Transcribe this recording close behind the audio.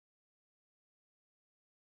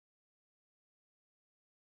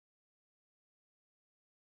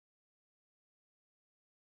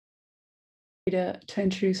to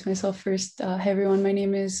introduce myself first. Hey everyone, my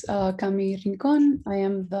name is Cami Rincon. I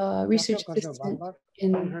am the research assistant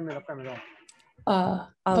in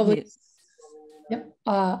public. Yep.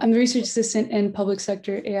 I'm the research assistant in public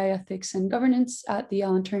sector AI ethics and governance at the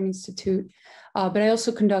Alan Turing Institute. But I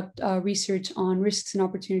also conduct research on risks and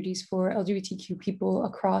opportunities for LGBTQ people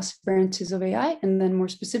across branches of AI, and then more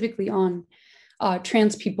specifically on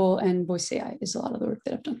trans people and voice AI is a lot of the work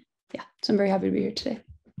that I've done. Yeah, so I'm very happy to be here today.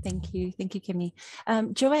 Thank you, Kimmy.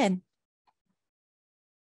 Joanne.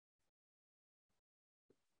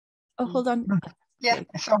 Oh, hold on. Yeah,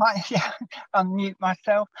 it's all right. Yeah, unmute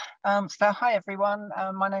myself. So hi everyone,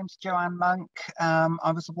 my name's Joanne Monck.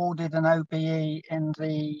 I was awarded an OBE in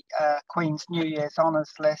the Queen's New Year's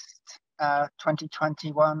Honours List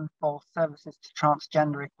 2021 for services to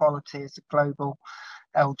transgender equality as a global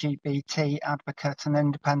LGBT advocate and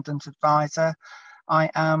independent advisor. I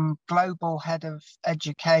am Global Head of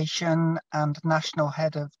Education and National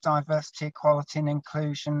Head of Diversity, Equality and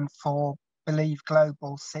Inclusion for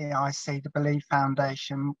BelieveGlobalCIC, the Believe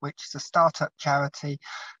Foundation, which is a startup charity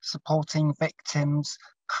supporting victims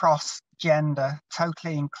cross-gender,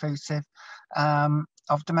 totally inclusive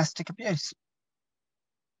of domestic abuse.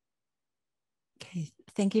 Okay,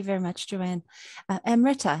 thank you very much, Joanne.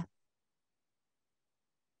 Amrita,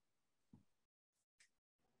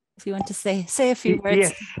 if you want to say a few words.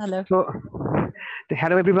 Yes. Hello. So,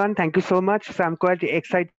 hello everyone. Thank you so much. So I'm quite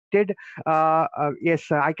excited.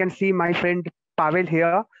 Yes, I can see my friend Pavel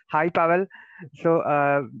here. Hi, Pavel.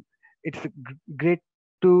 So it's great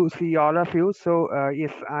to see all of you. So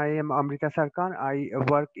yes, I am Amrita Sarkar. I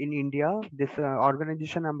work in India. This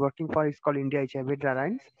organization I'm working for is called India HIV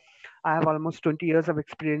Alliance. I have almost 20 years of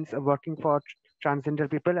experience working for transgender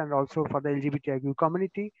people and also for the LGBTQ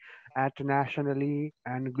community at nationally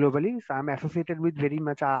and globally. So I'm associated with very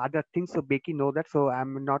much other things. So Becky know that. So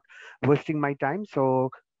I'm not wasting my time. So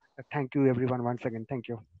thank you everyone once again. Thank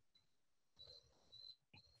you.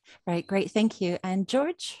 Right, great. Thank you. And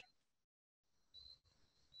George?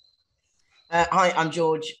 Hi, I'm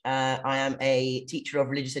George. I am a teacher of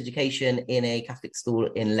religious education in a Catholic school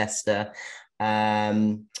in Leicester.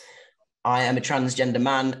 I am a transgender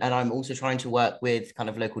man, and I'm also trying to work with kind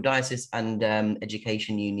of local dioceses and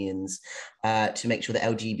education unions to make sure that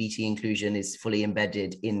LGBT inclusion is fully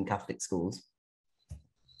embedded in Catholic schools.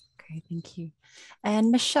 Okay, thank you.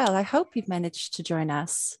 And Michelle, I hope you've managed to join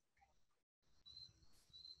us.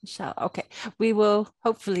 Michelle, okay. We will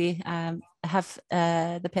hopefully have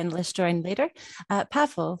the panelists join later.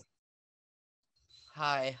 Pavel.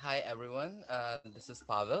 Hi everyone. This is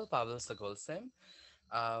Pavel Sagolsem.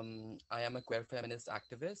 I am a queer feminist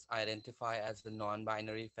activist. I identify as the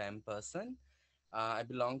non-binary femme person. I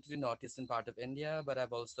belong to the northeastern part of India, but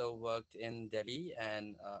I've also worked in Delhi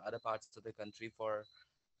and other parts of the country for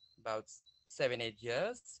about 7-8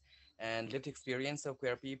 years, and lived experience of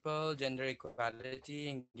queer people, gender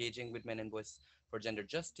equality, engaging with men and boys for gender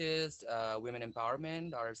justice, women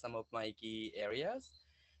empowerment are some of my key areas.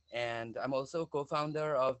 And I'm also a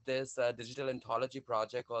co-founder of this digital anthology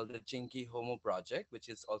project called the Chinky Homo project, which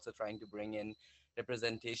is also trying to bring in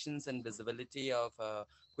representations and visibility of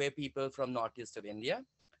queer people from northeast of India.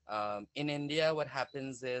 In India, what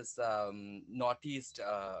happens is northeast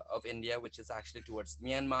of India, which is actually towards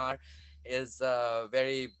Myanmar, is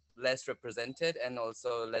very less represented and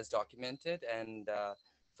also less documented. And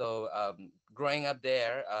so growing up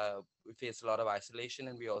there, we faced a lot of isolation,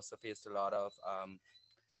 and we also faced a lot of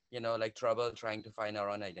like trouble trying to find our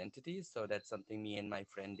own identities. So that's something me and my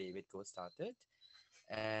friend David co-started.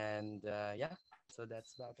 And yeah, so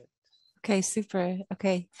that's about it. Okay, super.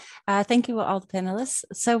 Okay, thank you all the panelists.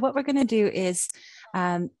 So what we're going to do is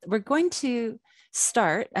we're going to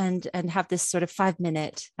start and have this sort of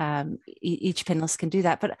 5-minute, each panelist can do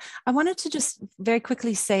that. But I wanted to just very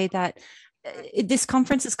quickly say that this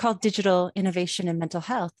conference is called Digital Innovation and Mental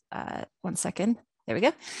Health. One second. There we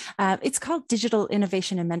go. It's called Digital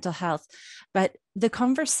Innovation and Mental Health, but the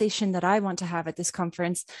conversation that I want to have at this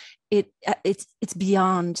conference, it's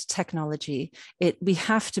beyond technology. We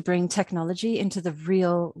have to bring technology into the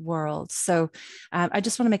real world. So I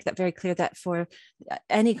just want to make that very clear that for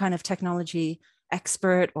any kind of technology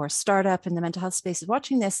expert or startup in the mental health space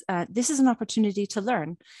watching this, this is an opportunity to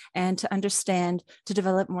learn and to understand, to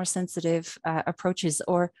develop more sensitive approaches,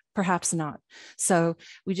 or perhaps not. So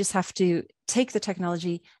we just have to take the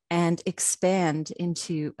technology and expand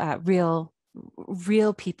into real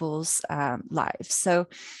people's lives. So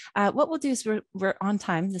what we'll do is we're on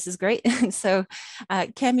time. This is great. So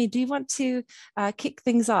Cami, do you want to kick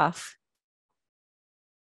things off?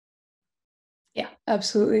 Yeah,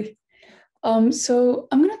 absolutely. So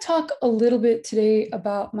I'm going to talk a little bit today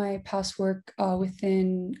about my past work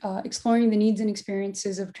within exploring the needs and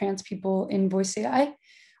experiences of trans people in voice AI.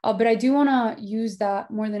 But I do want to use that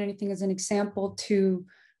more than anything as an example to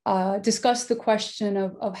discuss the question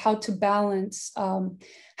of how to balance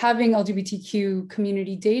having LGBTQ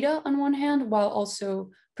community data on one hand, while also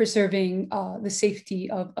preserving the safety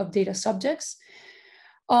of data subjects.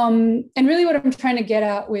 And really what I'm trying to get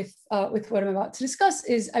at with what I'm about to discuss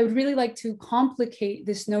is I would really like to complicate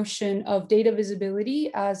this notion of data visibility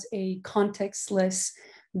as a contextless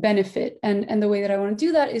benefit. And the way that I want to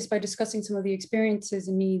do that is by discussing some of the experiences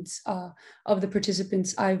and needs of the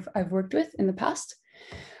participants I've worked with in the past.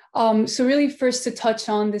 So really first to touch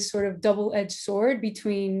on this sort of double-edged sword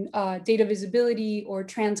between data visibility or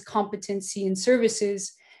trans competency in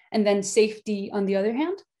services and then safety on the other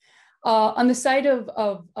hand. On the side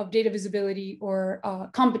of data visibility or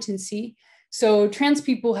competency, so trans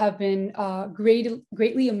people have been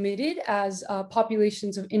greatly omitted as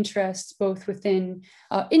populations of interest, both within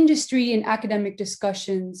industry and academic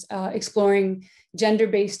discussions, exploring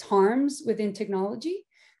gender-based harms within technology.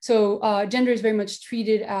 So gender is very much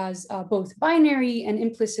treated as both binary and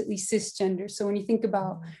implicitly cisgender. So when you think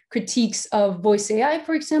about critiques of voice AI,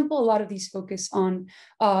 for example, a lot of these focus on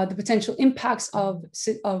the potential impacts of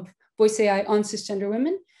voice AI on cisgender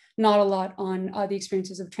women, not a lot on the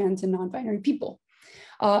experiences of trans and non-binary people.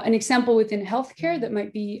 An example within healthcare that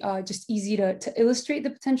might be just easy to illustrate the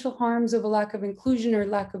potential harms of a lack of inclusion or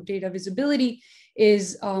lack of data visibility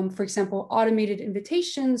is, for example, automated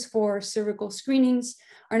invitations for cervical screenings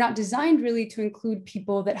are not designed really to include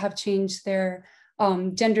people that have changed their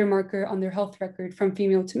gender marker on their health record from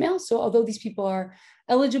female to male. So although these people are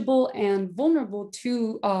eligible and vulnerable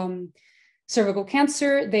to cervical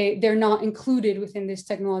cancer, they're not included within this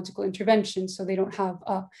technological intervention, so they don't have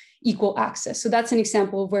equal access. So that's an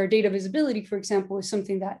example of where data visibility, for example, is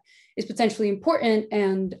something that is potentially important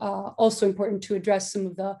and also important to address some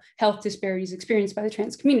of the health disparities experienced by the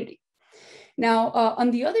trans community. Now,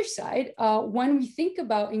 on the other side, when we think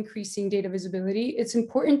about increasing data visibility, it's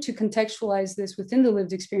important to contextualize this within the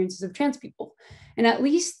lived experiences of trans people. And at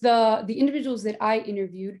least the individuals that I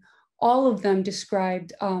interviewed, all of them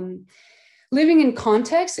described living in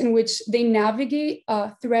contexts in which they navigate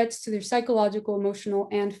threats to their psychological, emotional,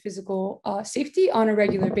 and physical safety on a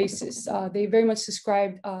regular basis. They very much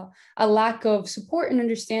described a lack of support and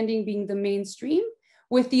understanding being the mainstream,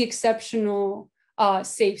 with the exceptional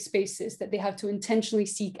safe spaces that they have to intentionally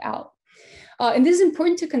seek out. And this is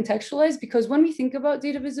important to contextualize because when we think about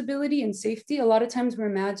data visibility and safety, a lot of times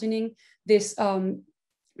we're imagining this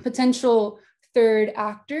potential third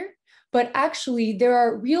actor. But actually, there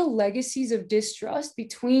are real legacies of distrust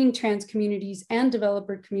between trans communities and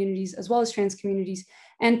developer communities, as well as trans communities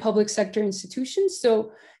and public sector institutions.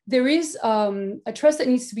 So there is a trust that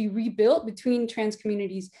needs to be rebuilt between trans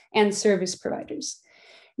communities and service providers.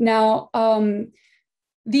 Now,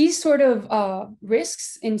 these sort of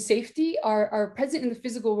risks in safety are present in the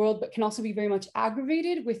physical world, but can also be very much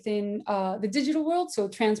aggravated within the digital world. So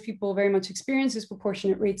trans people very much experience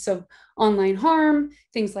disproportionate rates of online harm,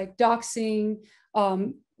 things like doxing.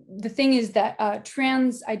 The thing is that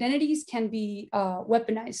trans identities can be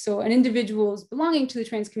weaponized. So an individual's belonging to the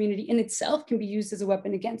trans community in itself can be used as a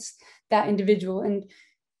weapon against that individual. And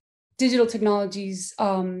digital technologies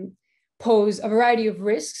pose a variety of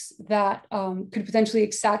risks that could potentially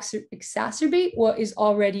exacerbate what is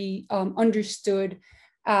already understood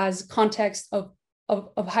as context of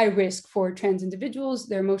high risk for trans individuals,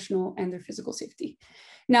 their emotional and their physical safety.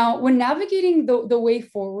 Now, when navigating the way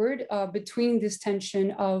forward between this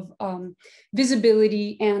tension of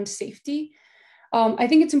visibility and safety, I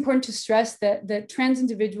think it's important to stress that trans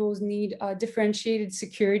individuals need differentiated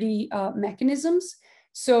security mechanisms.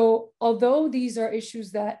 So although these are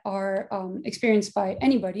issues that are experienced by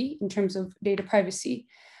anybody in terms of data privacy,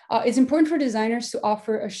 it's important for designers to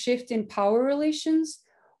offer a shift in power relations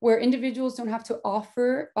where individuals don't have to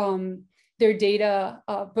offer their data,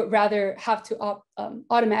 but rather have to opt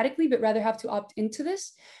automatically, but rather have to opt into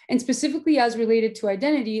this. And specifically as related to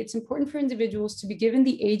identity, it's important for individuals to be given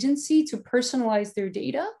the agency to personalize their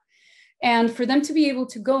data and for them to be able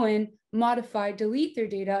to go in, modify, delete their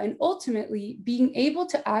data, and ultimately being able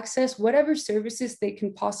to access whatever services they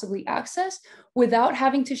can possibly access without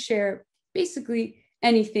having to share basically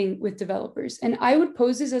anything with developers. And I would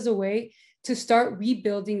pose this as a way to start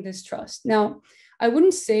rebuilding this trust. Now, I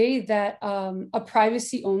wouldn't say that a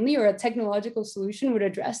privacy only or a technological solution would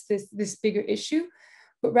address this bigger issue,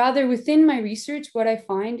 but rather within my research, what I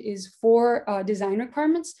find is 4 design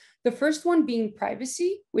requirements. The first one being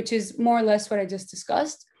privacy, which is more or less what I just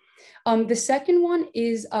discussed. The second one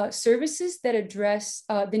is services that address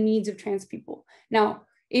the needs of trans people. Now,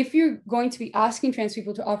 if you're going to be asking trans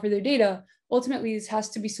people to offer their data, ultimately this has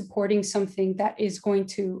to be supporting something that is going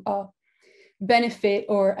to benefit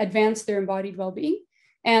or advance their embodied well-being.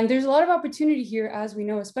 And there's a lot of opportunity here, as we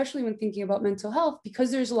know, especially when thinking about mental health,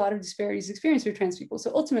 because there's a lot of disparities experienced for trans people.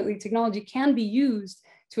 So ultimately, technology can be used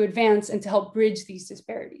to advance and to help bridge these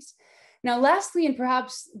disparities. Now, lastly, and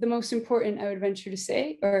perhaps the most important, I would venture to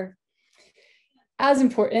say, or as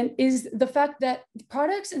important, is the fact that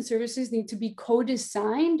products and services need to be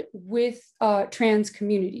co-designed with trans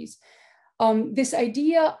communities. This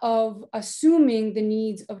idea of assuming the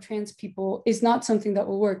needs of trans people is not something that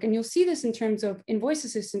will work. And you'll see this in terms of invoice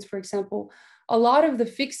assistance, for example. A lot of the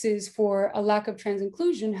fixes for a lack of trans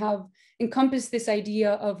inclusion have encompassed this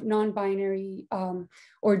idea of non-binary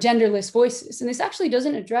or genderless voices. And this actually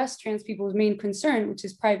doesn't address trans people's main concern, which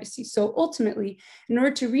is privacy. So ultimately, in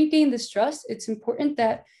order to regain this trust, it's important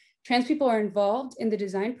that trans people are involved in the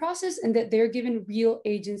design process and that they're given real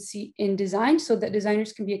agency in design so that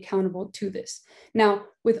designers can be accountable to this. Now,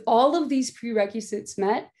 with all of these prerequisites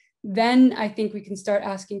met, then I think we can start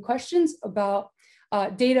asking questions about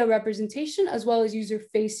data representation as well as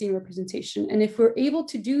user-facing representation. And if we're able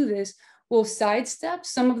to do this, we'll sidestep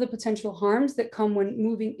some of the potential harms that come when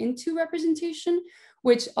moving into representation,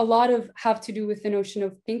 which a lot of have to do with the notion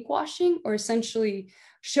of pinkwashing, or essentially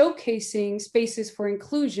showcasing spaces for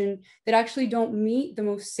inclusion that actually don't meet the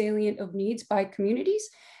most salient of needs by communities,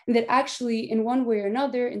 and that actually, in one way or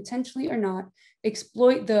another, intentionally or not,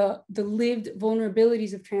 exploit the lived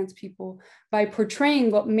vulnerabilities of trans people by portraying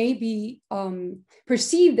what may be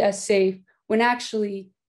perceived as safe when actually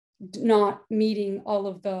not meeting all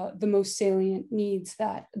of the most salient needs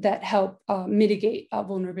that help mitigate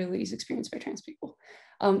vulnerabilities experienced by trans people.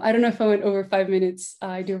 I don't know if I went over 5 minutes.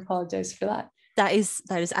 I do apologize for that. That is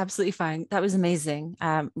absolutely fine. That was amazing.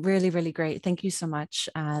 Really, really great. Thank you so much.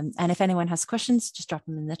 And if anyone has questions, just drop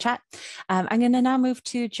them in the chat. I'm going to now move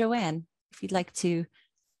to Joanne, if you'd like to.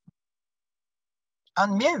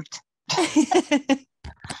 Unmute.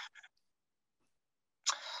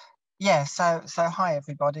 Yeah, so hi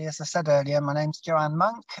everybody. As I said earlier, my name's Joanne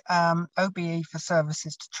Monck, OBE for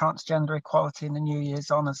Services to Transgender Equality in the New Year's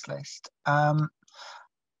Honours List.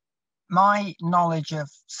 My knowledge of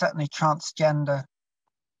certainly transgender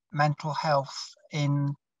mental health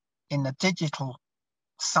in the digital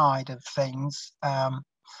side of things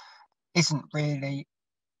isn't really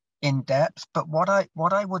in depth, but what I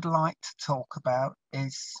would like to talk about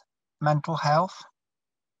is mental health,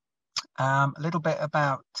 a little bit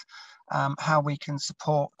about how we can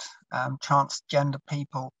support transgender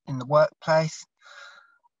people in the workplace,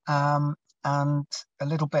 and a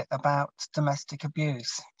little bit about domestic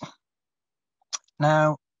abuse.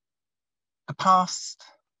 Now, the past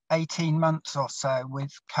 18 months or so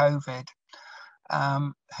with COVID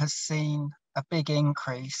has seen a big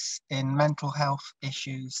increase in mental health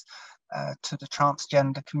issues to the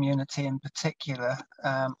transgender community in particular,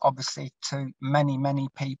 obviously to many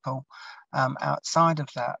people outside of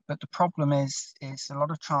that. But the problem is a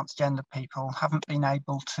lot of transgender people haven't been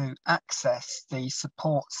able to access the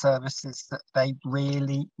support services that they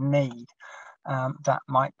really need. That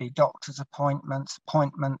might be doctor's appointments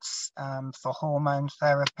for hormone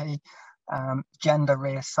therapy. Gender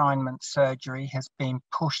reassignment surgery has been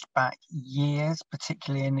pushed back years,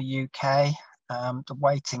 particularly in the UK. The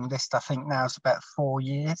waiting list, I think, now is about 4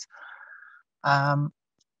 years.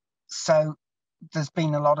 So there's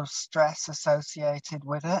been a lot of stress associated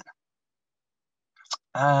with it.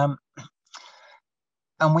 And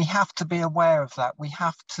we have to be aware of that. We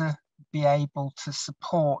have to be able to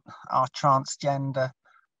support our transgender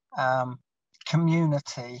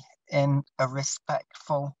community in a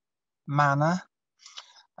respectful manner.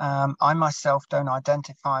 I myself don't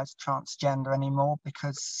identify as transgender anymore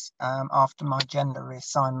because after my gender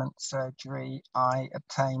reassignment surgery, I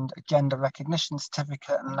obtained a gender recognition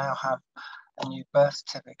certificate and now have a new birth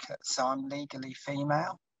certificate, so I'm legally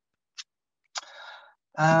female.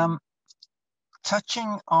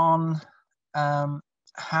 Touching on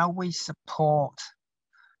how we support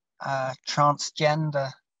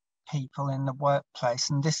transgender people in the workplace,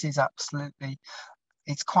 and this is absolutely,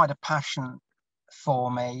 it's quite a passion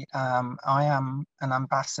for me. I am an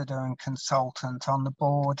ambassador and consultant on the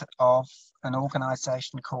board of an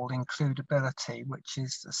organisation called Includability, which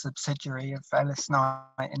is a subsidiary of Ellis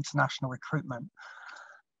Knight International Recruitment.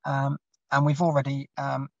 And we've already,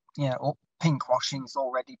 pinkwashing's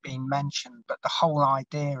already been mentioned, but the whole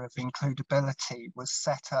idea of includability was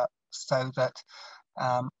set up so that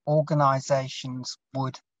organisations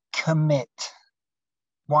would commit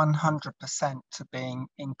 100% to being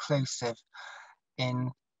inclusive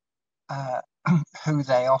in who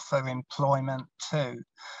they offer employment to.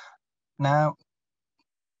 Now,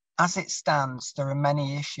 as it stands, there are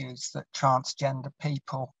many issues that transgender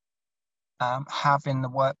people have in the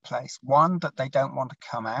workplace. One, that they don't want to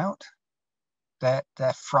come out.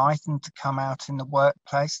 They're frightened to come out in the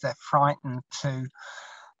workplace. They're frightened to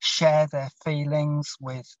share their feelings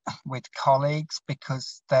with colleagues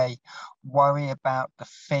because they worry about the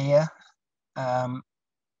fear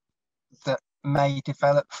that may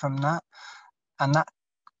develop from that. And that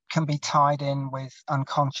can be tied in with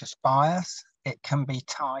unconscious bias. It can be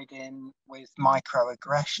tied in with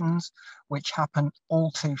microaggressions, which happen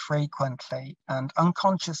all too frequently. And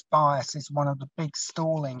unconscious bias is one of the big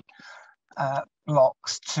stalling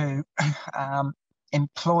blocks to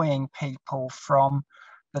employing people from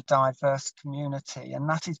the diverse community. And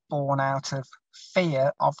that is born out of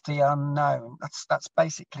fear of the unknown. That's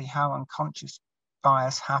basically how unconscious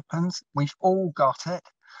bias happens. We've all got it.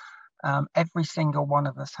 Every single one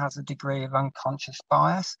of us has a degree of unconscious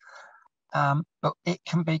bias. But it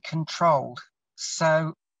can be controlled.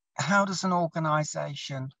 So how does an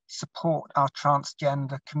organisation support our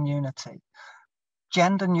transgender community?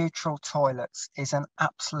 Gender neutral toilets is an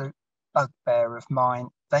absolute bugbear of mine.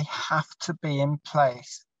 They have to be in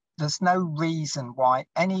place. There's no reason why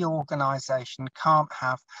any organisation can't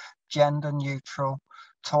have gender neutral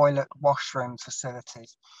toilet washroom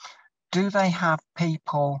facilities. Do they have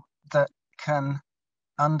people that can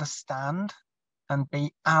understand and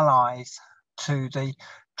be allies to the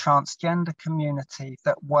transgender community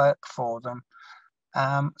that work for them,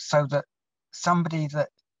 so that somebody that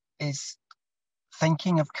is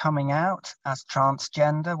thinking of coming out as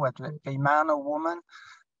transgender, whether it be man or woman,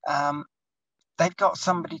 they've got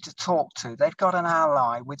somebody to talk to. They've got an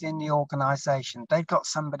ally within the organisation. They've got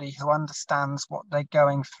somebody who understands what they're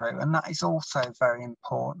going through, and that is also very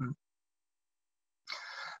important.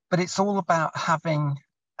 But it's all about having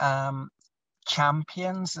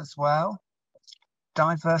champions as well,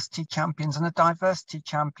 diversity champions. And a diversity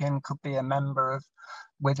champion could be a member of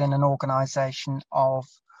within an organisation of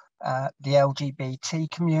the LGBT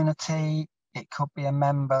community. It could be a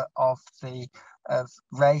member of the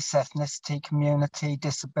race, ethnicity community,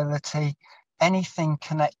 disability, anything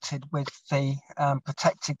connected with the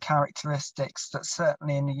protected characteristics that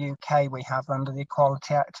certainly in the UK we have under the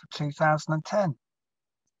Equality Act of 2010.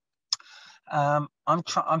 I'm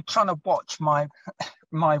trying to watch my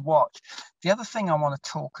watch. The other thing I want to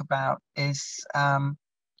talk about is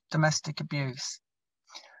domestic abuse,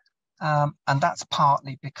 and that's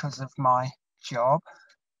partly because of my job.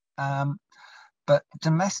 But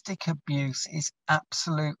domestic abuse is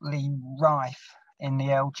absolutely rife in the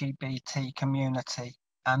LGBT community,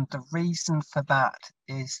 and the reason for that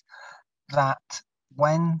is that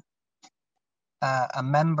when a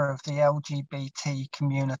member of the LGBT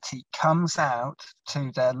community comes out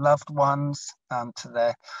to their loved ones,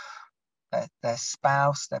 to their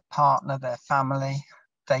spouse, their partner, their family,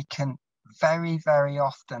 they can very, very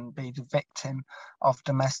often be the victim of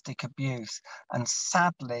domestic abuse. And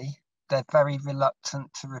sadly, they're very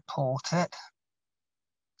reluctant to report it.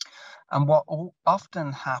 And what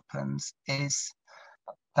often happens is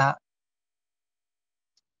that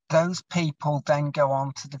those people then go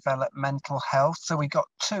on to develop mental health. So we've got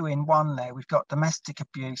two in one there. We've got domestic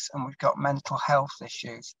abuse and we've got mental health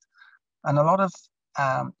issues. And a lot of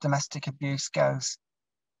domestic abuse goes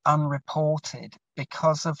unreported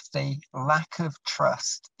because of the lack of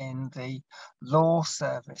trust in the law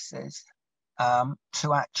services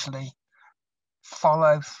to actually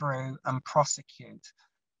follow through and prosecute.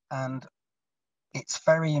 And it's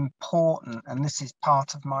very important, and this is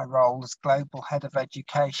part of my role as Global Head of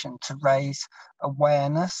Education, to raise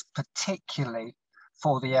awareness, particularly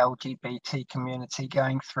for the LGBT community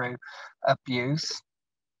going through abuse,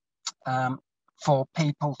 for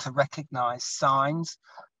people to recognise signs,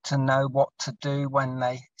 to know what to do when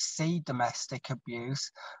they see domestic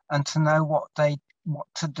abuse, and to know what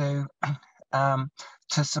to do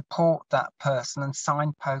to support that person and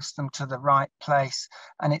signpost them to the right place.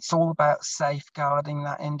 And it's all about safeguarding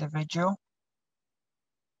that individual.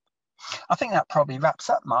 I think that probably wraps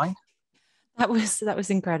up mine. That was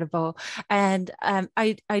incredible. And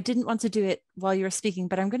I didn't want to do it while you were speaking,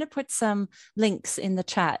 but I'm going to put some links in the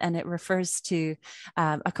chat, and it refers to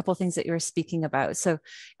a couple of things that you were speaking about. So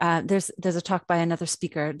there's a talk by another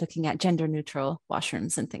speaker looking at gender neutral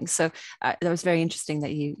washrooms and things. So that was very interesting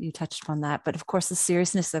that you touched upon that. But of course, the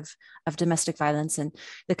seriousness of domestic violence and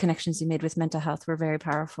the connections you made with mental health were very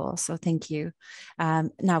powerful. So thank you.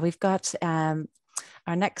 Now we've got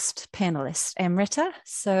our next panelist, Amrita.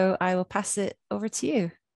 So I will pass it over to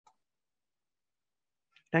you.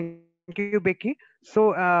 Thank you, Becky.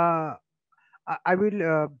 So I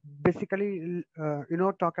will basically,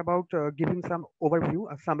 talk about giving some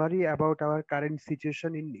overview, a summary about our current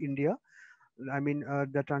situation in India. I mean,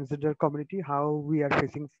 the transgender community, how we are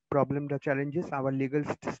facing problem, the challenges, our legal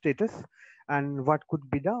status, and what could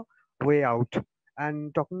be the way out.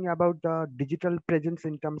 And talking about the digital presence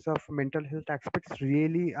in terms of mental health aspects,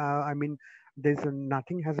 really, I mean, there's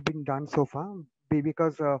nothing has been done so far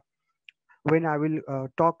because when I will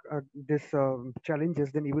talk this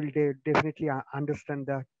challenges, then you will definitely understand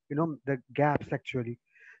the the gaps actually.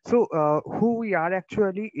 So who we are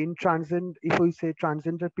actually in transgender, if we say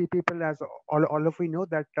transgender people, as all of we know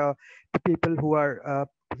that the people who are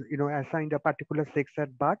assigned a particular sex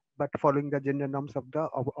at birth, but following the gender norms of the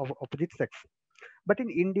of opposite sex. But in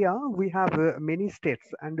India, we have many states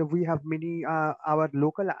and we have many our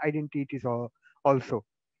local identities also.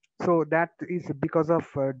 So that is because of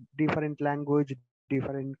different language,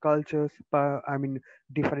 different cultures, I mean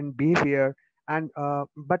different behavior. And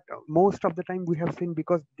but most of the time we have seen,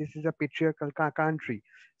 because this is a patriarchal country,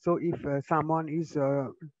 so if someone is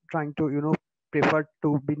trying to prefer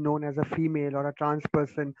to be known as a female or a trans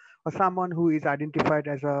person, or someone who is identified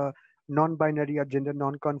as a non-binary or gender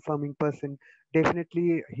non-conforming person,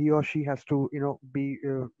 definitely he or she has to be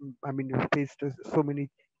I mean faced so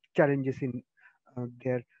many challenges in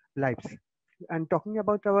their lives. And talking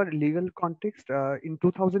about our legal context, in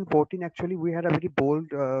 2014, actually, we had a very bold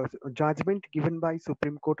judgment given by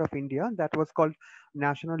Supreme Court of India that was called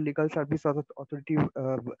National Legal Service Authority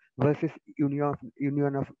versus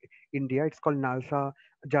Union of India. It's called NALSA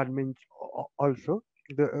judgment also.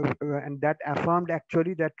 And that affirmed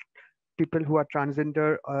actually that people who are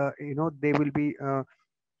transgender, they will be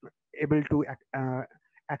able to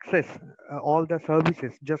access all the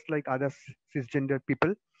services just like other cisgender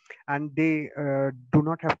people, and they do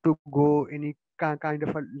not have to go any kind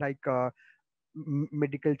of a like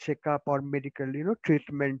medical checkup or medical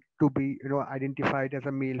treatment to be identified as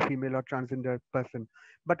a male, female, or transgender person.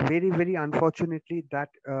 But very unfortunately that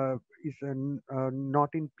is not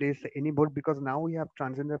in place anymore, because now we have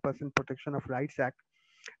Transgender Person Protection of Rights Act,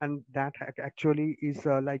 and that actually is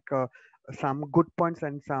some good points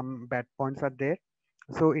and some bad points are there.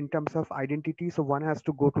 So in terms of identity, so one has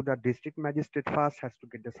to go to the district magistrate first, has to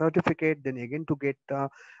get the certificate, then again to get the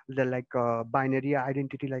binary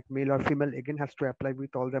identity like male or female, again has to apply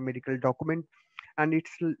with all the medical document. And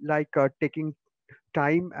it's taking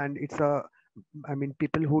time, and it's a I mean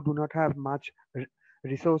people who do not have much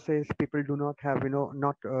resources, people do not have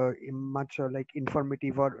not much like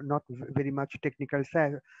informative or not very much technical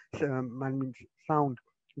I mean sound,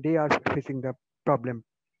 they are facing the problem.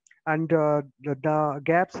 And the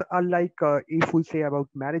gaps are like if we say about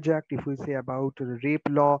marriage act, if we say about rape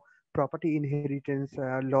law, property inheritance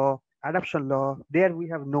law, adoption law, there we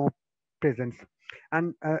have no presence.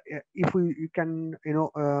 And if we can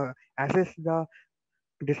assess the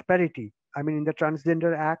disparity, I mean in the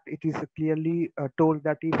Transgender Act it is clearly told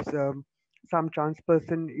that if some trans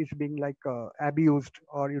person is being abused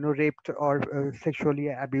or raped or sexually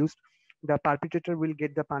abused, the perpetrator will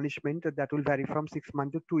get the punishment that will vary from 6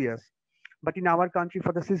 months to 2 years. But in our country,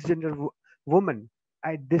 for the cisgender woman,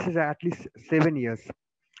 this is at least 7 years.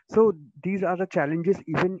 So these are the challenges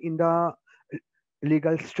even in the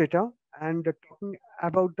legal strata. And talking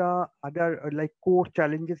about the other core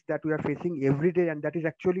challenges that we are facing every day, and that is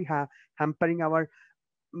actually hampering our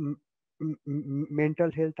mm,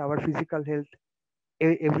 mental health, our physical health,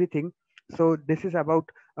 everything. So this is about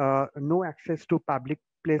no access to public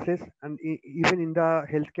places, and even in the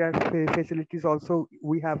healthcare facilities also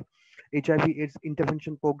we have HIV/AIDS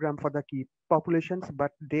intervention program for the key populations,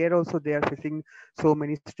 but there also they are facing so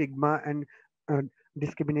many stigma and uh,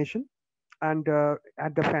 discrimination. And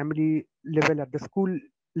at the family level, at the school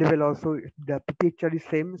level also the picture is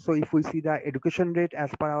same. So if we see the education rate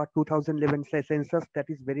as per our 2011 census, that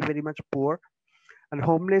is very much poor. And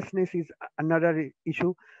homelessness is another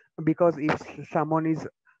issue, because if someone is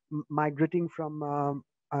migrating from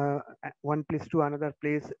one place to another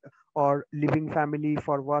place, or leaving family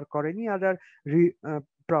for work or any other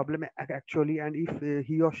problem actually, and if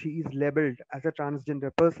he or she is labeled as a transgender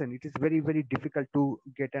person, it is very difficult to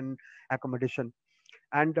get an accommodation.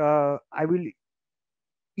 And I will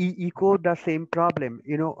echo the same problem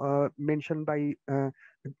mentioned by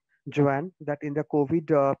Joanne, that in the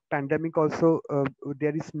COVID pandemic also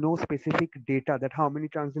there is no specific data that how many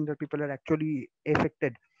transgender people are actually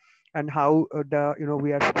affected, and how the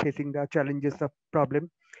we are facing the challenges of problem.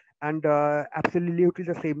 And absolutely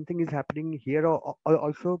the same thing is happening here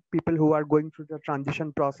also. People who are going through the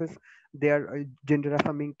transition process, their gender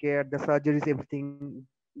affirming care, the surgeries, everything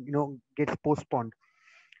gets postponed.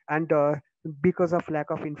 And because of lack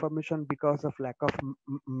of information, because of lack of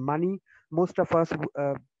money, most of us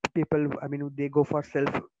people, I mean, they go for self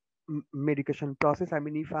medication process. I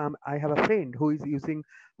mean, if I have a friend who is using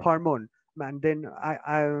hormone, and then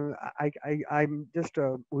I'm just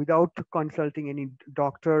without consulting any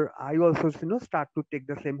doctor, I also start to take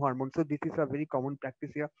the same hormone. So this is a very common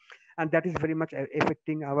practice here, and that is very much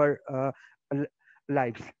affecting our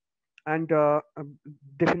lives. And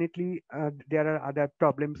definitely there are other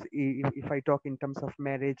problems if I talk in terms of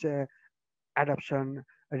marriage, adoption,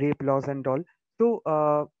 rape laws and all.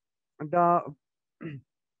 So the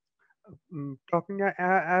talking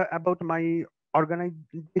about my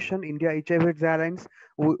organization, India HIV/AIDS Alliance,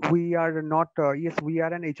 we are not, yes, we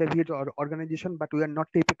are an HIV/AIDS organization, but we are not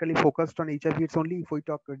typically focused on HIV/AIDS only. If we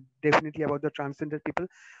talk definitely about the transgender people,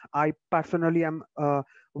 I personally am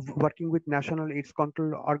working with National AIDS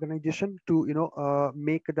Control Organization to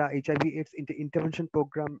make the HIV/AIDS intervention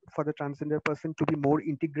program for the transgender person to be more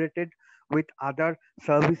integrated with other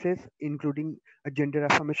services, including gender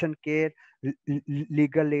affirmation care,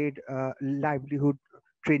 legal aid, livelihood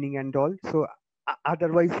training and all. So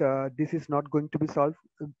otherwise this is not going to be solved,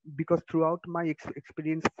 because throughout my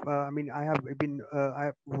experience, I mean, I have been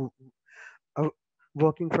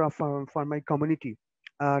working for my community,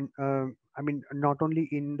 and I mean, not only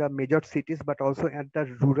in the major cities but also at the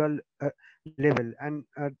rural level. And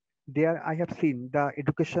there I have seen the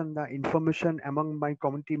education, the information among my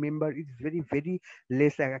community member is very, very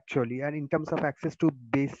less actually. And in terms of access to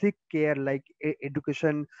basic care like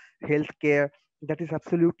education, health care, that is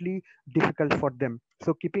absolutely difficult for them.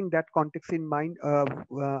 So keeping that context in mind,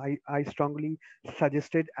 I strongly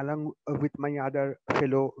suggested, along with my other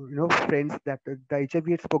fellow friends, that the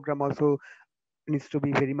HIV/AIDS program also needs to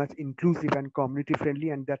be very much inclusive and community friendly,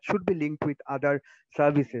 and that should be linked with other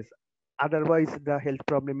services. Otherwise the health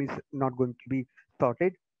problem is not going to be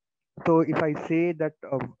sorted. So if I say that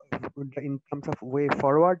in terms of way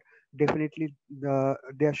forward, definitely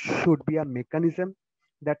there should be a mechanism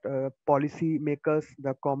that policy makers,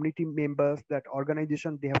 the community members, that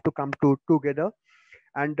organization, they have to come together,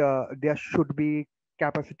 and there should be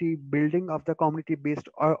capacity building of the community based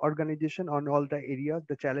organization on all the areas,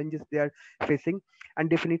 the challenges they are facing. And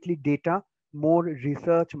definitely data, more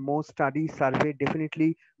research, more study, survey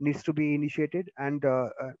definitely needs to be initiated. And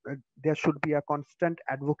there should be a constant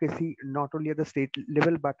advocacy, not only at the state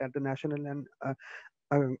level but at the national and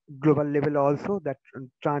global level also, that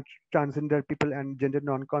transgender people and gender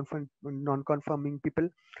non-conforming people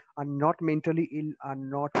are not mentally ill, are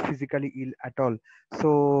not physically ill at all.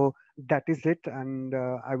 So that is it, and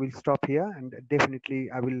I will stop here, and definitely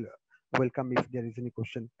I will welcome if there is any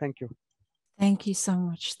question. Thank you. Thank you so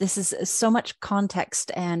much. This is so much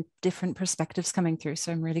context and different perspectives coming through,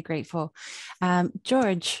 so I'm really grateful.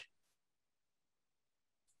 George.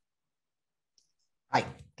 Hi.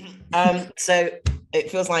 So it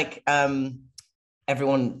feels like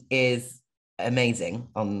everyone is amazing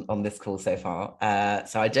on this call so far.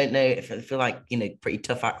 So I don't know if I feel like, pretty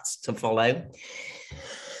tough acts to follow.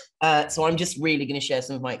 So I'm just really going to share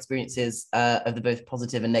some of my experiences of the both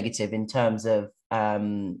positive and negative in terms of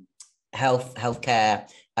healthcare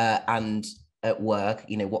and at work,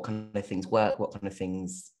 what kind of things work, what kind of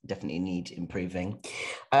things definitely need improving.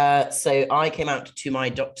 So I came out to my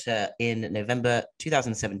doctor in November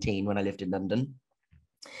 2017 when I lived in London,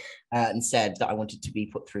 and said that I wanted to be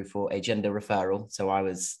put through for a gender referral. So I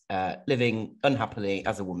was living unhappily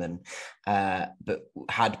as a woman, but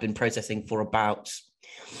had been processing for about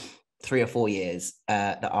 3 or 4 years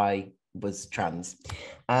that I was trans.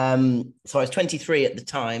 So I was 23 at the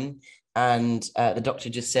time, and the doctor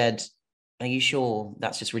just said, "Are you sure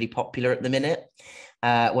that's just really popular at the minute?"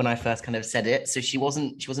 When I first kind of said it. So she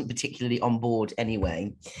wasn't particularly on board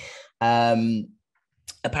anyway.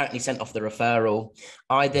 Apparently sent off the referral.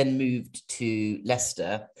 I then moved to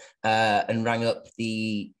Leicester and rang up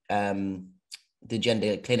the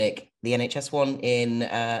gender clinic, the NHS one in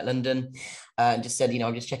London, and just said,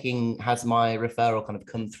 I'm just checking, has my referral kind of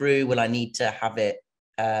come through? Will I need to have it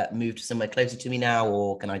moved somewhere closer to me now,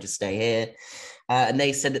 or can I just stay here? And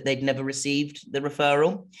they said that they'd never received the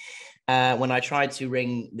referral. When I tried to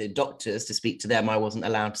ring the doctors to speak to them, I wasn't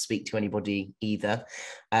allowed to speak to anybody either.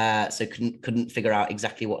 So couldn't figure out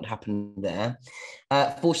exactly what happened there.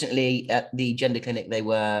 Fortunately, at the gender clinic, they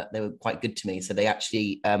were quite good to me. So they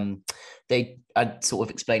actually, I'd sort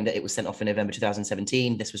of explained that it was sent off in November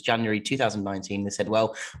 2017. This was January 2019. They said,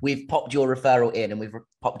 well, we've popped your referral in, and we've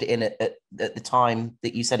popped it in at the time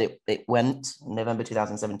that you said it went, November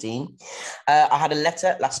 2017. I had a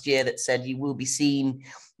letter last year that said you will be seen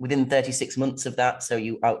within 36 months of that. So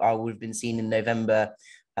I would have been seen in November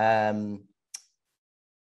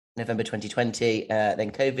November 2020,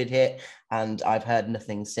 then COVID hit, and I've heard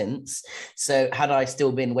nothing since. So had I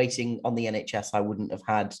still been waiting on the NHS, I wouldn't have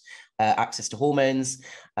had access to hormones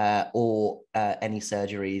or any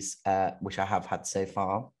surgeries, which I have had so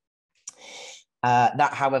far.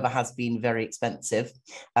 That, however, has been very expensive.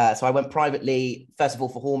 So I went privately, first of all,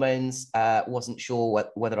 for hormones. Wasn't sure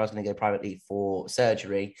whether I was going to go privately for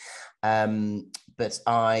surgery, but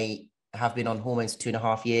I have been on hormones for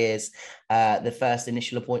 2.5 years. The first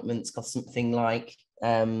initial appointments cost something like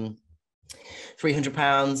 £300.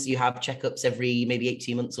 You have checkups every maybe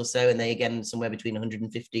 18 months or so, and they again somewhere between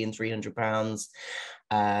 £150 and £300.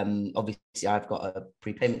 Obviously, I've got a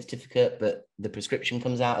prepayment certificate, but the prescription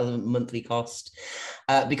comes out as a monthly cost.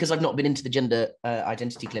 Because I've not been into the gender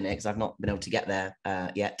identity clinics, I've not been able to get there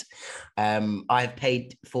yet. I've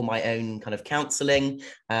paid for my own kind of counselling,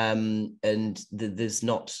 and there's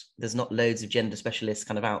not loads of gender specialists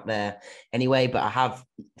kind of out there anyway, but I have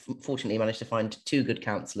fortunately managed to find 2 good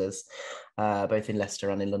counsellors, both in Leicester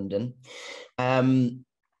and in London.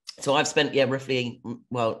 So I've spent, roughly,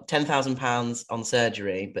 well, £10,000 on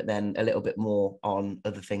surgery, but then a little bit more on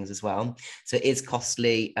other things as well. So it is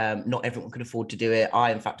costly. Not everyone could afford to do it.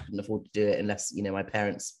 I, in fact, couldn't afford to do it unless, my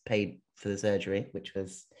parents paid for the surgery, which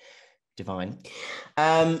was divine.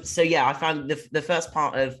 So yeah, I found the first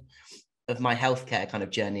part of my healthcare kind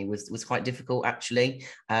of journey was quite difficult, actually.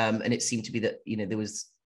 And it seemed to be that, there was,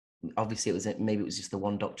 obviously maybe it was just the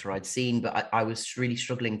one doctor I'd seen, but I was really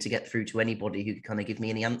struggling to get through to anybody who could kind of give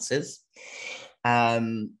me any answers.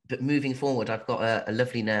 But moving forward, I've got a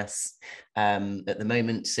lovely nurse at the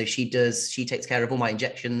moment. So she takes care of all my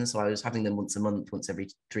injections. So I was having them once a month, once every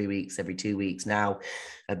 3 weeks, every 2 weeks. Now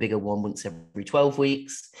a bigger one once every 12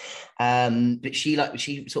 weeks. But she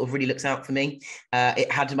sort of really looks out for me.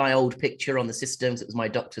 It had my old picture on the systems. It was my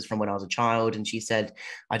doctor's from when I was a child. And she said,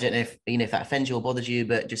 I don't know if that offends you or bothers you,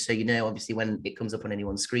 but just so you know, obviously when it comes up on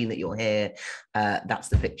anyone's screen that you're here, that's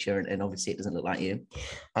the picture. And obviously it doesn't look like you.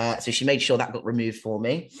 So she made sure that got removed for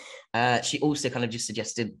me. She also kind of just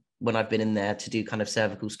suggested when I've been in there to do kind of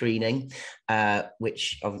cervical screening,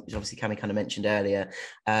 which obviously Cami kind of mentioned earlier.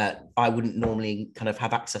 I wouldn't normally kind of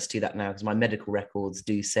have access to that now because my medical records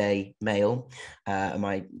do say male, and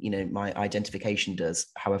my identification does.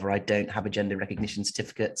 However, I don't have a gender recognition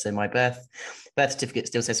certificate, so my birth certificate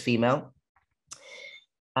still says female.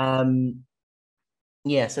 So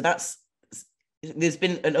there's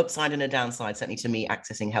been an upside and a downside, certainly to me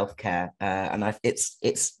accessing healthcare, and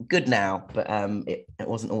it's good now, but it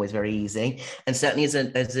wasn't always very easy. And certainly as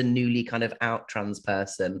a newly kind of out trans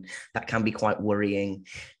person, that can be quite worrying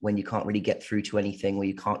when you can't really get through to anything or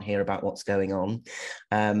you can't hear about what's going on.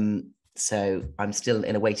 So I'm still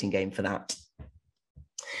in a waiting game for that.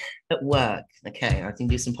 At work, okay, I can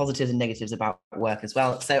do some positives and negatives about work as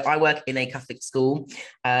well. So I work in a Catholic school.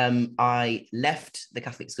 I left the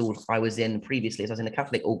Catholic school I was in previously. So I was in a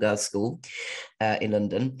Catholic all-girls school in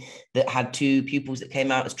London that had 2 pupils that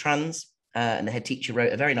came out as trans, and the head teacher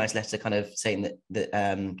wrote a very nice letter kind of saying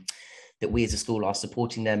that we as a school are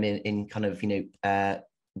supporting them in kind of,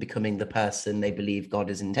 becoming the person they believe God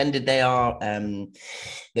has intended they are,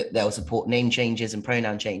 that they'll support name changes and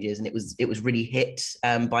pronoun changes. And it was really hit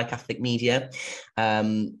by Catholic media.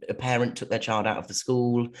 A parent took their child out of the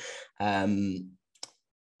school. There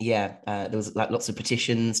was like lots of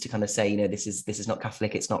petitions to kind of say, this is not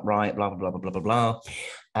Catholic, it's not right, blah, blah, blah, blah, blah, blah.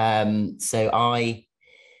 So I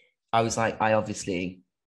was like,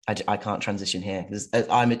 I can't transition here because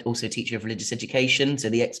I'm also a teacher of religious education. So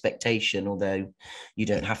the expectation, although you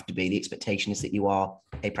don't have to be, the expectation is that you are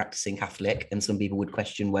a practicing Catholic. And some people would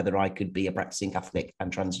question whether I could be a practicing Catholic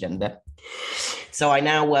and transgender. So I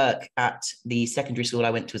now work at the secondary school I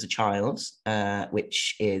went to as a child,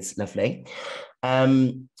 which is lovely.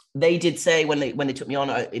 They did say when they took me on,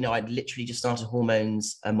 I'd literally just started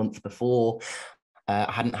hormones a month before.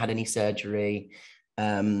 I hadn't had any surgery.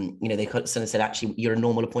 They sort of said, actually, you're a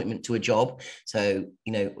normal appointment to a job. So,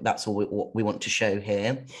 that's all what we want to show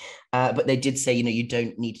here. But they did say, you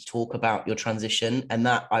don't need to talk about your transition. And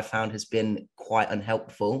that I found has been quite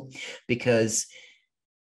unhelpful because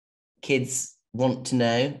kids want to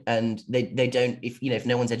know, and they don't, if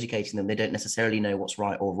no one's educating them, they don't necessarily know what's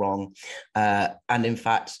right or wrong. And in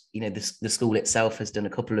fact, the school itself has done a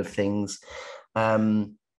couple of things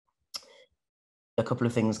kind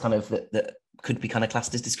of that could be kind of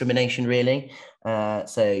classed as discrimination, really.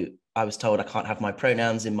 So I was told I can't have my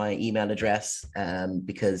pronouns in my email address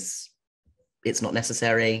because it's not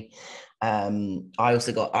necessary. I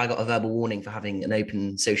got a verbal warning for having an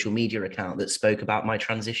open social media account that spoke about my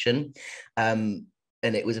transition. And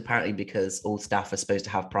it was apparently because all staff are supposed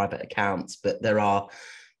to have private accounts, but there are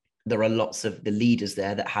there are lots of the leaders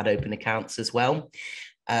there that had open accounts as well.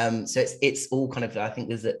 So it's all kind of, I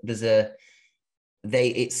think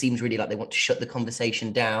it seems really like they want to shut the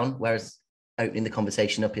conversation down, whereas opening the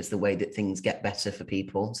conversation up is the way that things get better for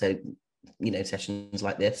people. So, you know, sessions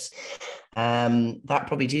like this, that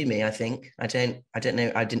probably do me, I think. I don't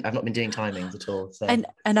know. I've not been doing timings at all. So. And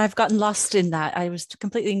I've gotten lost in that. I was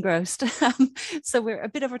completely engrossed. So we're a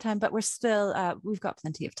bit over time, but we're still, we've got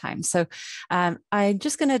plenty of time. So I'm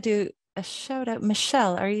just going to do a shout out.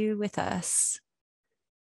 Michelle, are you with us?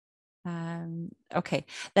 Okay,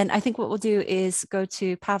 then I think what we'll do is go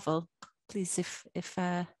to Pavel, please, if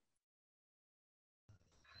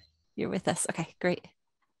you're with us. Okay, great.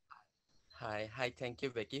 Hi, thank you,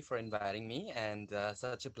 Vicky, for inviting me, and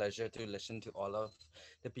such a pleasure to listen to all of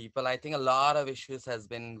the people. I think a lot of issues has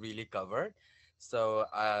been really covered. So,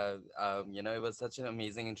 you know, it was such an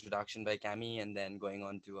amazing introduction by Cami, and then going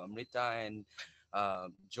on to Amrita and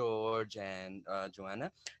George and Joanne.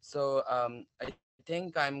 So, I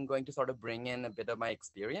think I'm going to sort of bring in a bit of my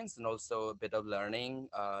experience and also a bit of learning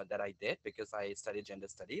that I did because I studied gender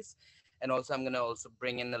studies. And also, I'm going to also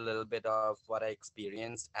bring in a little bit of what I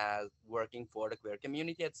experienced as working for the queer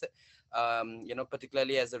community. It's, you know,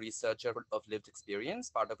 particularly as a researcher of lived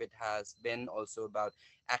experience. Part of it has been also about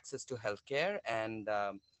access to healthcare, and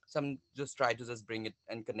some just try to just bring it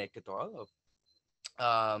and connect it all.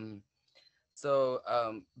 Um,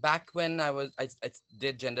 Back when I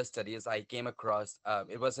did gender studies, I came across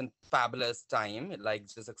it was a fabulous time, like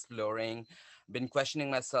just exploring, been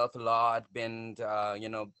questioning myself a lot, been you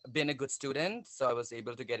know, been a good student, so I was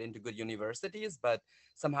able to get into good universities, but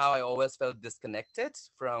somehow I always felt disconnected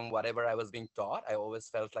from whatever I was being taught. I always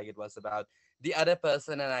felt like it was about the other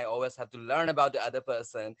person, and I always had to learn about the other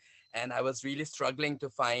person, and I was really struggling to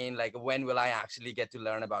find like when will I actually get to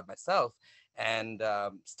learn about myself. And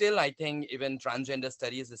still I think even transgender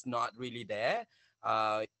studies is not really there.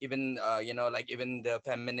 Even you know, like even the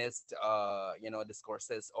feminist you know,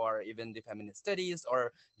 discourses, or even the feminist studies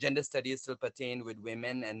or gender studies still pertain with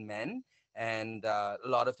women and men, and a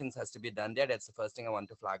lot of things has to be done there. That's the first thing I want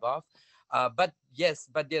to flag off. But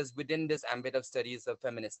there's within this ambit of studies of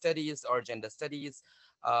feminist studies or gender studies,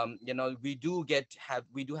 you know, we do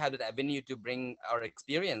have that avenue to bring our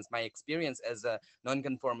experience, my experience as a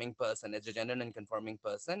non-conforming person, as a gender non-conforming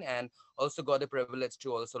person, and also got the privilege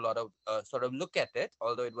to also a lot of sort of look at it,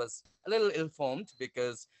 although it was a little ill-formed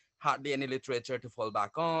because hardly any literature to fall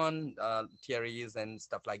back on, theories and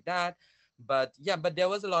stuff like that. But yeah, but there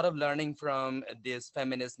was a lot of learning from these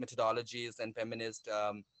feminist methodologies and feminist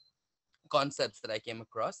concepts that I came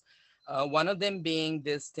across. One of them being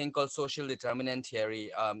this thing called social determinant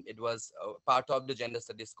theory. It was part of the gender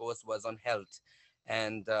studies course was on health,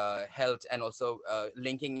 and also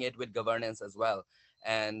linking it with governance as well.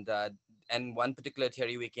 And and one particular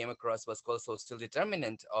theory we came across was called social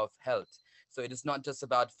determinant of health. So it is not just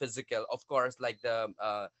about physical, of course, like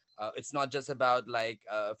it's not just about like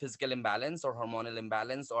physical imbalance or hormonal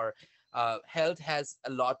imbalance, or health has a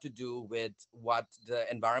lot to do with what the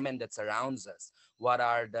environment that surrounds us, what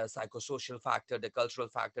are the psychosocial factor, the cultural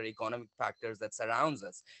factor, economic factors that surrounds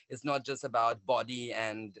us. It's not just about body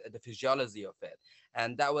and the physiology of it.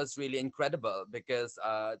 And that was really incredible because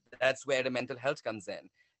that's where the mental health comes in,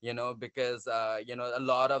 you know, because you know, a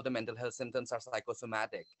lot of the mental health symptoms are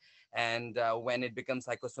psychosomatic. And when it becomes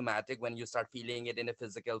psychosomatic, when you start feeling it in a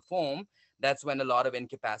physical form, that's when a lot of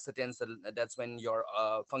incapacitance, that's when your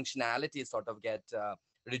functionality sort of get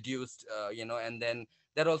reduced, you know. And then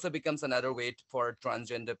that also becomes another way for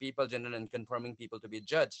transgender people, gender and conforming people, to be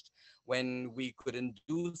judged. When we couldn't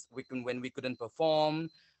when we couldn't perform,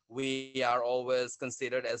 we are always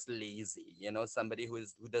considered as lazy, you know, somebody who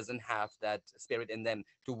doesn't have that spirit in them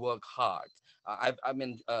to work hard.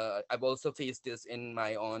 I've also faced this in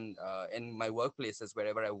my own in my workplaces.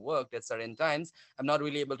 Wherever I worked, at certain times I'm not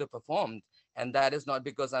really able to perform, and that is not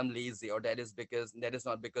because I'm lazy, or that is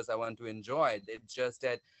not because I want to enjoy it. It's just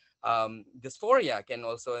that dysphoria can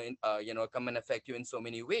also you know, come and affect you in so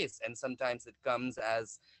many ways. And sometimes it comes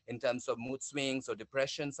as in terms of mood swings or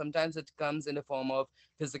depression. Sometimes it comes in the form of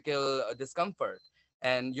physical discomfort,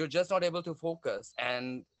 and you're just not able to focus.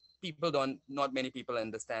 And not many people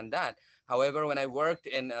understand that. However, when I worked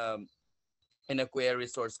in a queer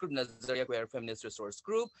resource group, Nazariya Queer Feminist Resource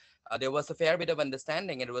Group, there was a fair bit of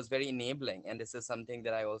understanding, and it was very enabling. And this is something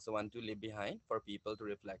that I also want to leave behind for people to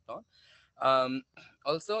reflect on. Um,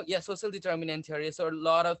 Also, yeah, social determinant theory. So a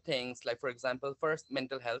lot of things, like for example, first,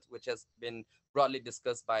 mental health, which has been broadly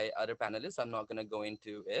discussed by other panelists. I'm not going to go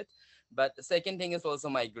into it. But the second thing is also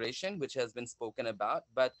migration, which has been spoken about.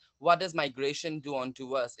 But what does migration do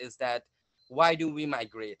unto us is that, why do we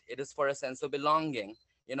migrate? It is for a sense of belonging.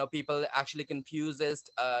 People actually confuses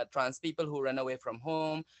trans people who run away from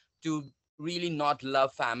home to really not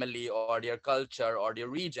love family or their culture or their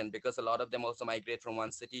region, because a lot of them also migrate from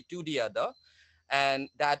one city to the other. And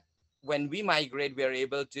that when we migrate, we are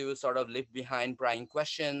able to sort of leave behind prying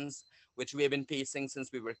questions, which we have been facing since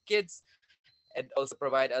we were kids. It also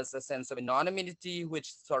provides us a sense of anonymity,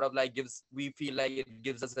 which sort of like we feel like it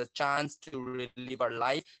gives us a chance to relive our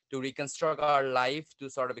life, to reconstruct our life, to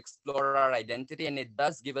sort of explore our identity. And it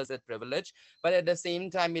does give us that privilege. But at the same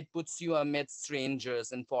time, it puts you amidst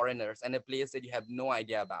strangers and foreigners and a place that you have no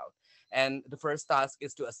idea about. And the first task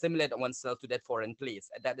is to assimilate oneself to that foreign place.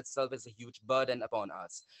 And that itself is a huge burden upon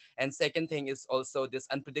us. And second thing is also this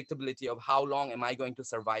unpredictability of how long am I going to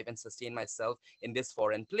survive and sustain myself in this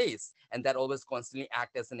foreign place. And that always constantly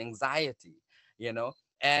act as an anxiety.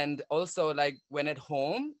 And also like when at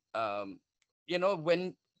home,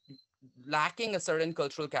 when lacking a certain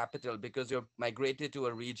cultural capital because you're migrated to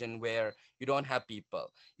a region where you don't have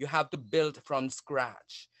people, you have to build from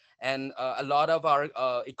scratch. And a lot of our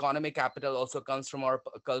economic capital also comes from our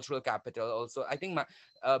cultural capital also. I think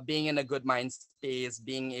being in a good mind space,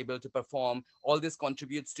 being able to perform, all this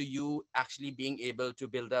contributes to you actually being able to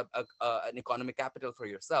build up an economic capital for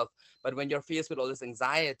yourself. But when you're faced with all this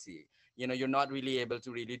anxiety, you're not really able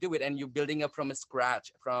to really do it, and you're building up from a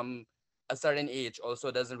scratch from a certain age also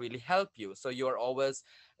doesn't really help you. So you're always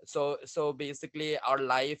so basically our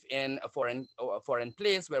life in a foreign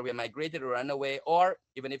place where we're migrated or run away, or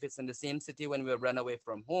even if it's in the same city when we run away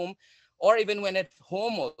from home, or even when at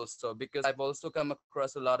home also, because I've also come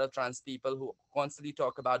across a lot of trans people who constantly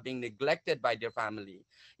talk about being neglected by their family,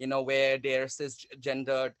 where their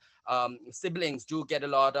cisgendered siblings do get a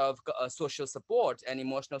lot of social support and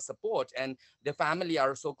emotional support, and the family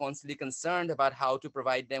are so constantly concerned about how to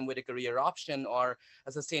provide them with a career option or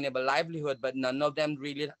a sustainable livelihood, but none of them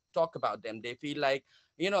really talk about them. They feel like,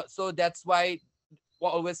 so that's why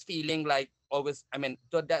we're always feeling like always,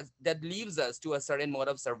 so that leaves us to a certain mode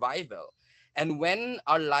of survival. And when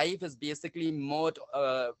our life is basically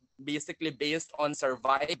based on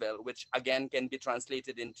survival, which again can be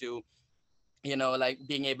translated into like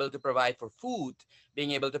being able to provide for food,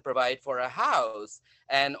 being able to provide for a house,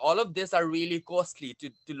 and all of this are really costly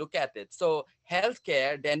to look at it. So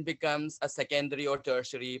healthcare then becomes a secondary or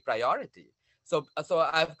tertiary priority. So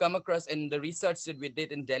I've come across in the research that we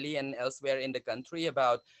did in Delhi and elsewhere in the country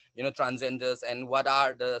about transgenders and what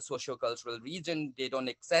are the socio-cultural region they don't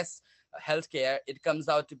access healthcare. It comes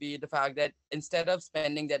out to be the fact that instead of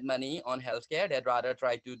spending that money on healthcare, they'd rather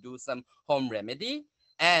try to do some home remedy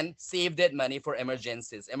and save that money for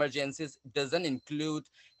emergencies. Emergencies doesn't include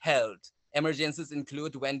health. Emergencies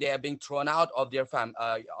include when they are being thrown out of their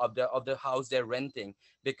of the house they're renting,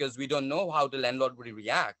 because we don't know how the landlord will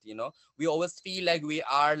react. We always feel like we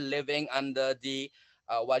are living under the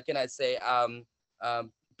what can I say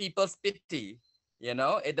people's pity. We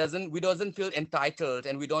doesn't feel entitled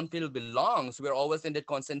and we don't feel belong. So we're always in the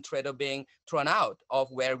constant threat of being thrown out of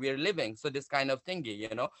where we're living. So this kind of thingy.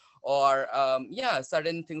 Or yeah,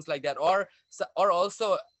 certain things like that. Or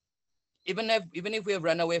also, even if we have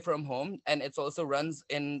run away from home, and it's also runs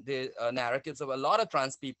in the narratives of a lot of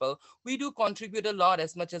trans people, we do contribute a lot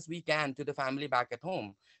as much as we can to the family back at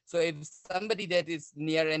home. So if somebody that is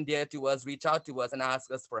near and dear to us reach out to us and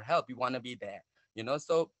ask us for help, we want to be there.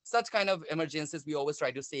 So such kind of emergencies we always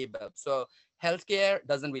try to save up. So healthcare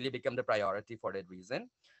doesn't really become the priority for that reason.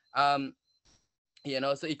 um,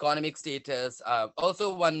 so economic status,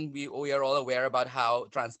 also one we are all aware about how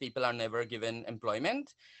trans people are never given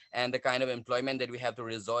employment, and the kind of employment that we have to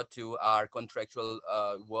resort to are contractual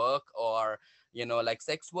work, or like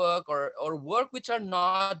sex work, or work which are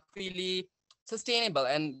not really sustainable.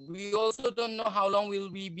 And we also don't know how long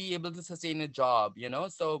will we be able to sustain a job.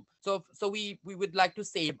 So we would like to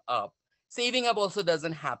save up. Saving up also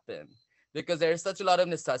doesn't happen because there is such a lot of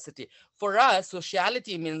necessity. For us,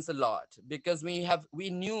 sociality means a lot because we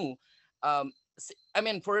knew,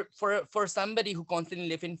 for somebody who constantly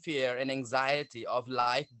live in fear and anxiety of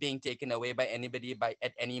life being taken away by anybody by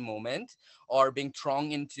at any moment, or being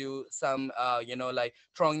thrown into some like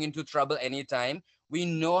thrown into trouble anytime, we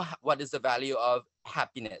know what is the value of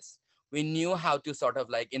happiness. We knew how to sort of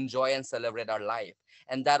like enjoy and celebrate our life,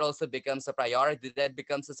 and that also becomes a priority. That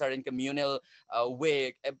becomes a certain communal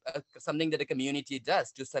way, something that a community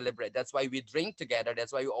does to celebrate. That's why we drink together.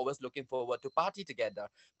 That's why we're always looking forward to party together,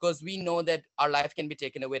 because we know that our life can be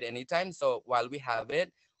taken away at any time. So while we have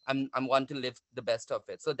it, I'm want to live the best of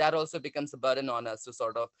it. So that also becomes a burden on us to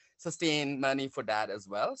sort of sustain money for that as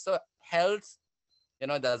well. So health,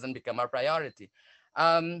 doesn't become our priority.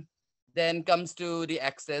 Um, Then comes to the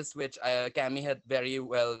access, which Cami had very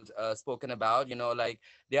well spoken about. Like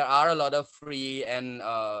there are a lot of free and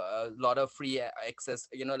a lot of free access,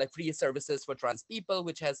 like free services for trans people,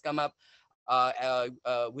 which has come up,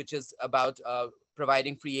 which is about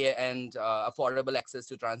providing free and affordable access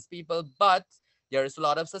to trans people. But there is a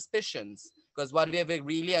lot of suspicions, because what we have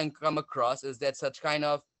really come across is that such kind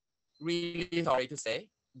of, really sorry to say,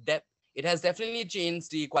 that it has definitely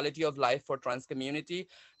changed the quality of life for trans community,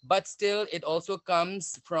 but still it also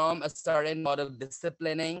comes from a certain mode of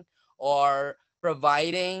disciplining or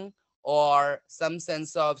providing, or some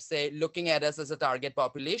sense of, say, looking at us as a target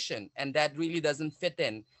population, and that really doesn't fit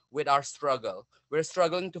in with our struggle. We're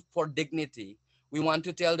struggling for dignity. We want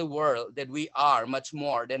to tell the world that we are much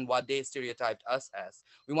more than what they stereotyped us as.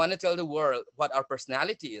 We want to tell the world what our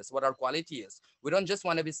personality is, what our quality is. We don't just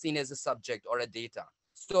want to be seen as a subject or a data.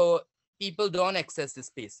 So people don't access these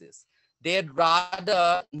spaces. They'd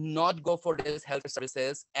rather not go for these health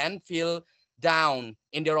services and feel down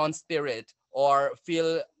in their own spirit, or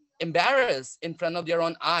feel embarrassed in front of their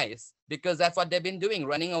own eyes, because that's what they've been doing,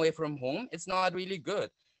 running away from home. It's not really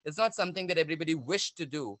good. It's not something that everybody wished to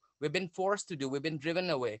do. We've been forced to do. We've been driven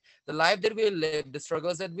away. The life that we live, the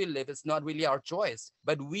struggles that we live, it's not really our choice,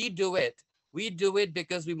 but we do it. We do it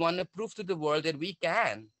because we want to prove to the world that we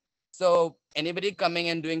can. So anybody coming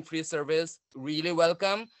and doing free service, really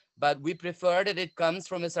welcome, but we prefer that it comes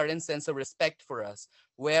from a certain sense of respect for us,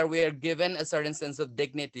 where we are given a certain sense of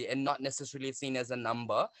dignity and not necessarily seen as a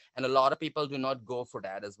number. And a lot of people do not go for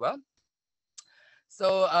that as well.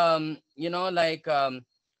 So,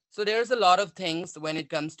 so there's a lot of things when it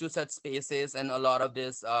comes to such spaces, and a lot of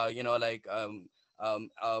this,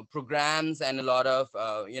 programs, and a lot of,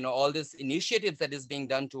 all these initiatives that is being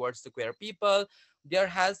done towards the queer people.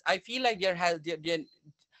 I feel like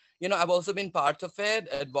I've also been part of it,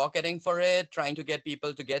 advocating for it, trying to get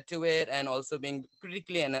people to get to it, and also being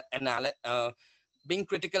being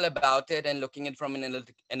critical about it and looking at it from an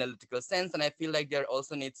analytical sense. And I feel like there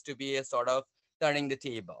also needs to be a sort of turning the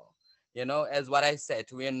table. As what I said,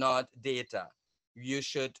 we are not data.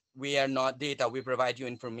 We are not data. We provide you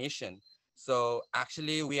information. So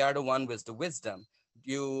actually, we are the one with the wisdom.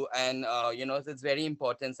 It's very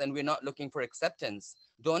important, and we're not looking for acceptance.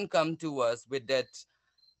 Don't come to us with that,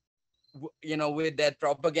 with that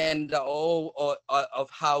propaganda of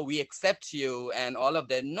how we accept you and all of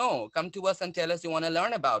that. No, come to us and tell us you want to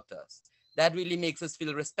learn about us. That really makes us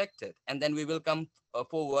feel respected, and then we will come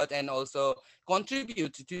forward and also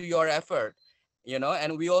contribute to your effort,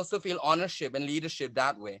 and we also feel ownership and leadership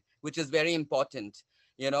that way, which is very important.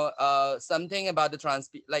 Something about the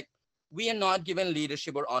like, we are not given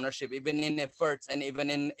leadership or ownership, even in efforts, and even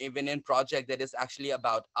in project that is actually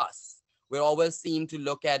about us. We always seem to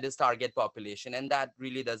look at this target population, and that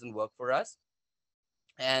really doesn't work for us.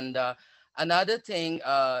 And another thing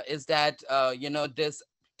is that, this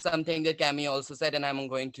something that Cami also said, and I'm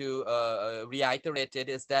going to reiterate it,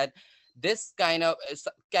 is that this kind of,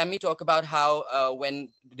 Cami talk about how when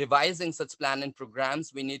devising such plan and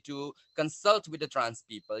programs, we need to consult with the trans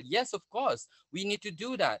people. Yes, of course, we need to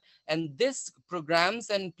do that. And this programs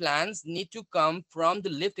and plans need to come from the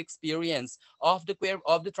lived experience of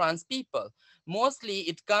the trans people. Mostly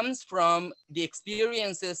it comes from the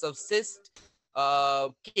experiences of cis,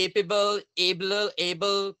 capable,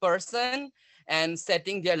 able person, and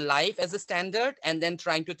setting their life as a standard, and then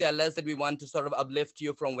trying to tell us that we want to sort of uplift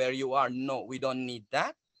you from where you are. No, we don't need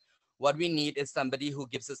that. What we need is somebody who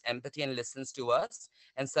gives us empathy and listens to us,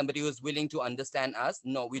 and somebody who is willing to understand us.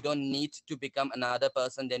 No, we don't need to become another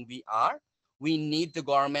person than we are. We need the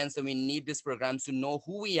governments and we need these programs to know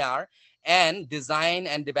who we are and design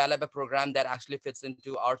and develop a program that actually fits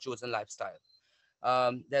into our chosen lifestyle.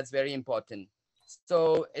 That's very important.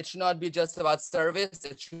 So it should not be just about service.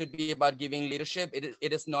 It should be about giving leadership. It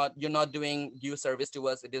is not, you're not doing due service to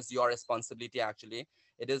us. It is your responsibility, actually.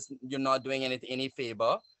 You're not doing any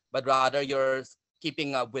favor, but rather you're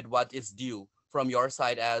keeping up with what is due from your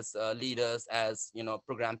side as leaders, as,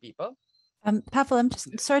 program people. Pavel, I'm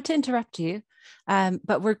just sorry to interrupt you,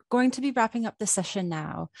 but we're going to be wrapping up the session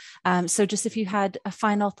now. So just if you had a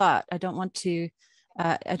final thought, I don't want to,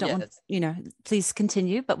 please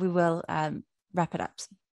continue, but we will wrap it up.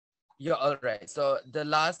 Yeah, all right. So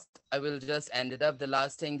I will just end it up. The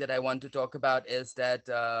last thing that I want to talk about is that,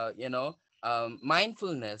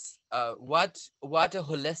 mindfulness, what a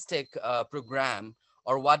holistic program,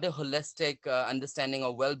 or what a holistic understanding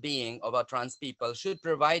of well-being of our trans people should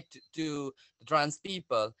provide to the trans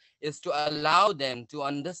people, is to allow them to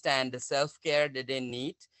understand the self-care that they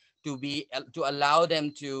need, to allow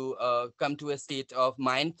them to come to a state of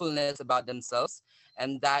mindfulness about themselves,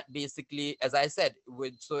 And that basically, as I said,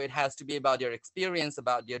 so it has to be about your experience,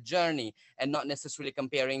 about your journey, and not necessarily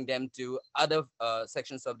comparing them to other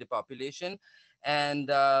sections of the population. And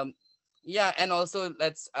yeah, and also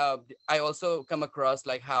I also come across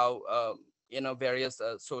like how various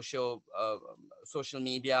social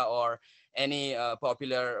media or any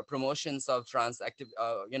popular promotions of trans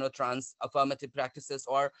affirmative practices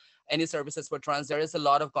or any services for trans, there is a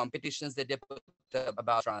lot of competitions that they put up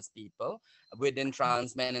about trans people within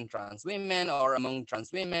trans men and trans women, or among trans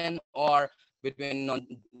women, or between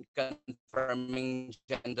non-conforming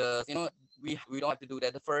genders. We don't have to do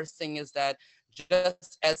that. The first thing is that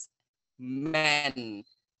just as men,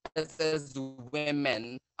 as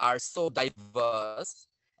women are so diverse,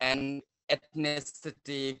 and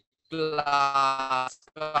ethnicity, class,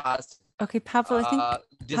 Okay, Pavel, I think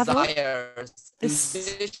desires, this,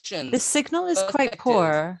 ambitions, the signal is quite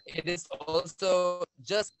poor. It is also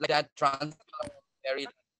just like that trans very.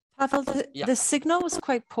 Pavel, the signal was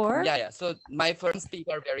quite poor. Yeah. So my first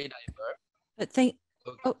speaker are very diverse. But okay.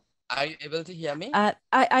 Oh. Are you able to hear me? I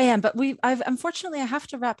am, but unfortunately I have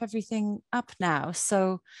to wrap everything up now.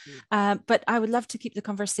 So, but I would love to keep the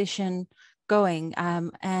conversation going,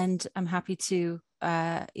 and I'm happy to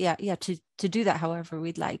to do that however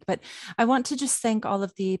we'd like. But I want to just thank all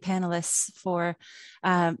of the panelists for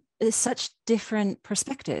such different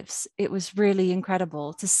perspectives. It was really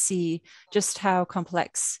incredible to see just how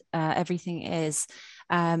complex everything is.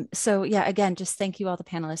 So yeah, again, just thank you all the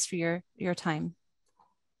panelists for your time.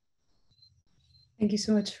 Thank you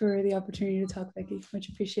so much for the opportunity to talk, Becky. Much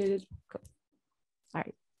appreciated. Cool. All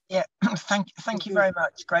right. Yeah, thank you very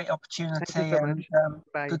much. Great opportunity, and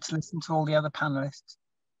good to listen to all the other panelists.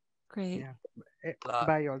 Great. Yeah.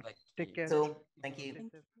 Bye, all. Take care. So, thank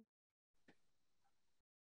you.